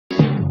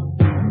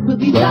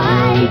be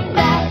right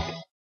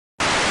back.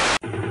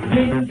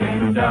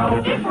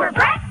 Nintendo, it's for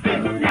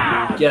breakfast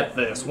now! Get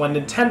this, when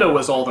Nintendo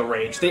was all the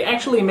rage, they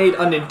actually made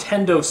a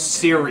Nintendo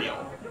cereal.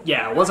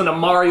 Yeah, it wasn't a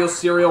Mario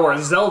cereal or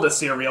a Zelda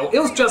cereal, it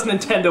was just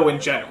Nintendo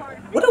in general.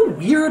 What a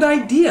weird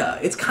idea.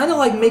 It's kind of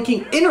like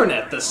making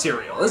internet the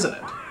cereal, isn't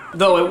it?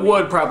 Though it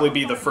would probably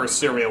be the first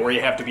cereal where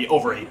you have to be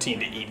over 18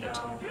 to eat it.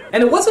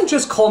 And it wasn't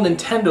just called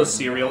Nintendo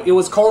cereal, it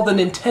was called the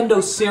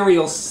Nintendo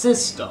Cereal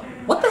System.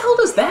 What the hell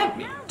does that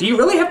mean? Do you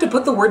really have to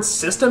put the word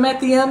system at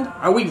the end?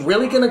 Are we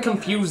really gonna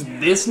confuse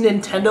this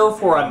Nintendo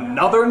for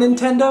another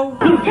Nintendo?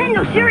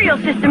 Nintendo Cereal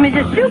System is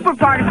a super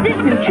part of this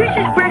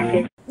nutritious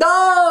breakfast.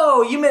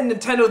 No, you meant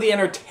Nintendo the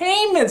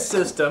Entertainment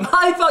System.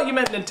 I thought you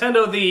meant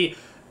Nintendo the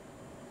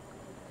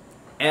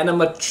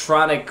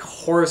animatronic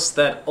horse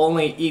that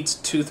only eats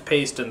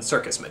toothpaste and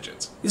circus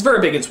midgets. He's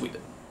very big in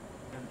Sweden.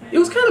 It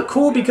was kind of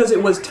cool because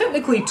it was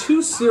technically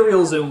 2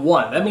 cereals in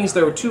one. That means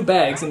there were 2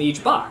 bags in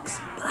each box.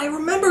 But I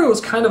remember it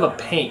was kind of a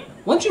pain.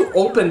 Once you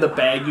open the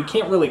bag, you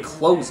can't really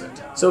close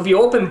it. So if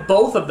you open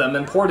both of them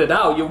and poured it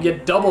out, you'll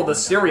get double the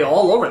cereal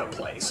all over the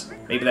place.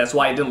 Maybe that's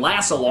why it didn't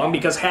last so long,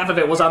 because half of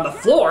it was on the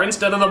floor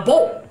instead of the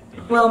bowl.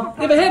 Well,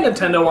 if it had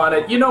Nintendo on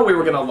it, you know we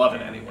were gonna love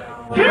it anyway.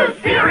 2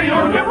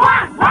 cereals in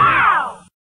one! Wow!